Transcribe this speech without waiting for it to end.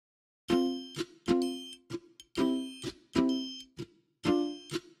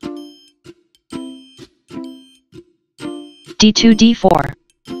d2 d4.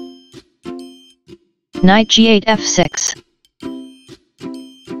 Knight g8 f6.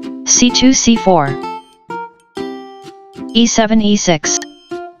 c2 c4. e7 e6.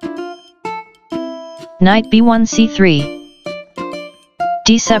 Knight b1 c3.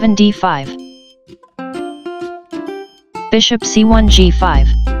 d7 d5. Bishop c1 g5.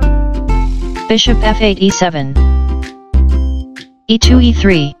 Bishop f8 e7. e2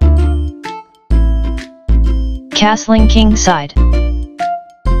 e3. Castling king side.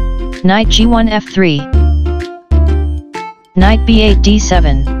 Knight g1 f3. Knight b8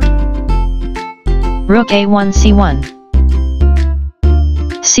 d7. Rook a1 c1.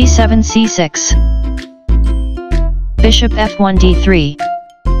 c7 c6. Bishop f1 d3.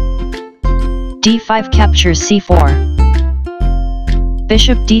 d5 captures c4.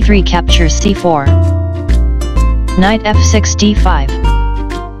 Bishop d3 captures c4. Knight f6 d5.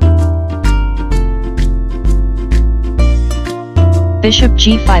 Bishop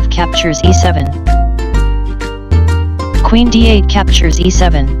g5 captures e7. Queen d8 captures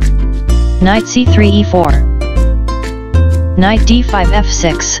e7. Knight c3 e4. Knight d5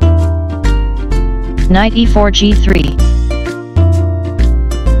 f6. Knight e4 g3.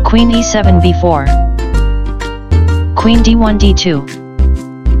 Queen e7 b4. Queen d1 d2.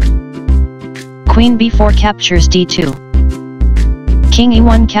 Queen b4 captures d2. King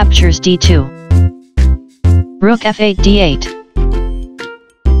e1 captures d2. Rook f8 d8.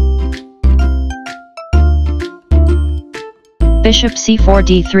 Bishop c4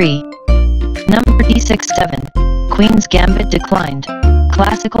 d3. Number d6 7. Queen's Gambit declined.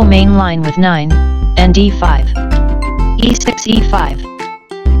 Classical main line with 9. And d5. e6 e5.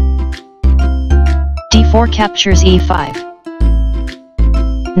 d4 captures e5.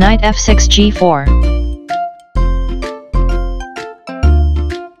 Knight f6 g4.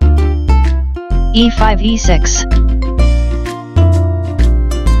 e5 e6.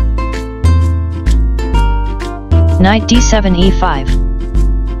 Knight d7 e5.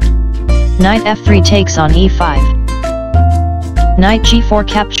 Knight f3 takes on e5. Knight g4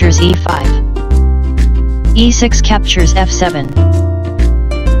 captures e5. e6 captures f7.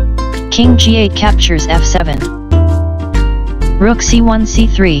 King g8 captures f7. Rook c1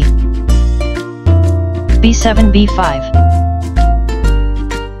 c3. b7 b5.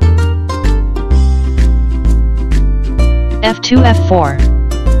 f2 f4.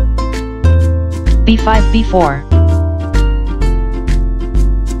 b5 b4.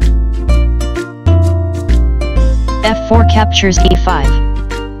 f4 captures e5.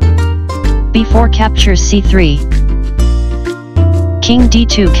 b4 captures c3. King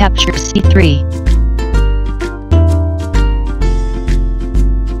d2 captures c3.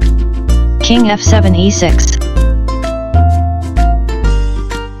 King f7 e6.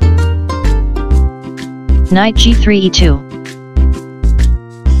 Knight g3 e2.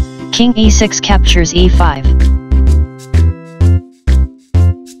 King e6 captures e5.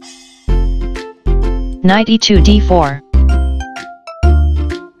 Knight e2 d4.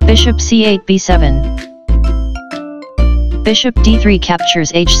 Bishop c8 b7. Bishop d3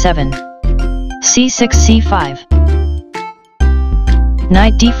 captures h7. c6 c5.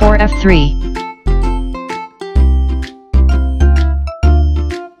 Knight d4 f3.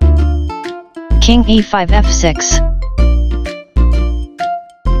 King e5 f6.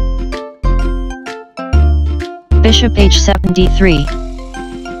 Bishop h7 d3.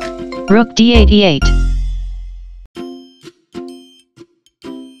 Rook d8 e8.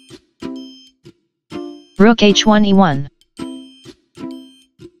 Rook h1 e1.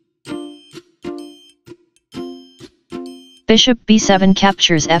 Bishop b7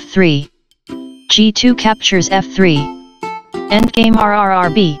 captures f3. g2 captures f3. Endgame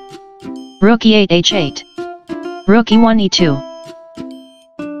RRRB. Rook e8 h8. Rook e1 e2.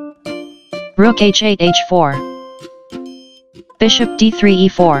 Rook h8 h4. Bishop d3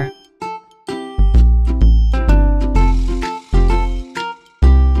 e4.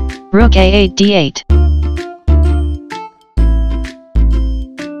 Rook a8 d8.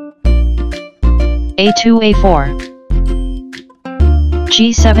 a2 a4.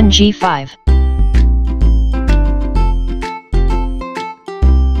 g7 g5.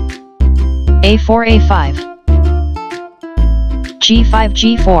 a4 a5. g5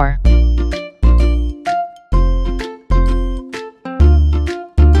 g4.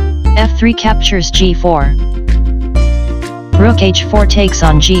 f3 captures g4. Rook h4 takes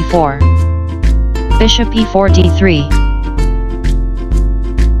on g4. Bishop e4 d3.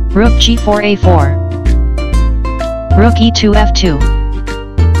 Rook g4 a4. Rook e2 f2.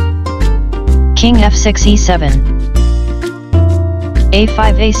 King f6 e7.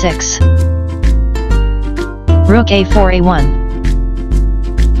 a5 a6. Rook a4 a1.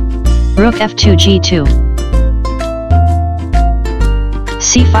 Rook f2 g2.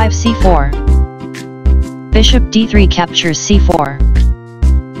 c5 c4. Bishop d3 captures c4.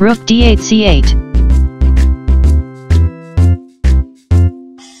 Rook d8 c8.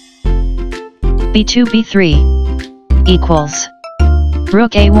 b2 b3 equals.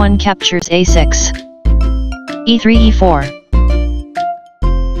 Rook a1 captures a6. e3 e4.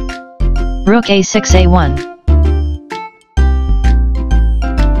 Rook a6 a1.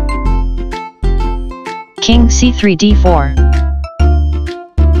 King c3 d4.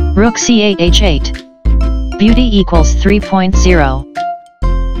 Rook c8 h8. Beauty equals 3.0.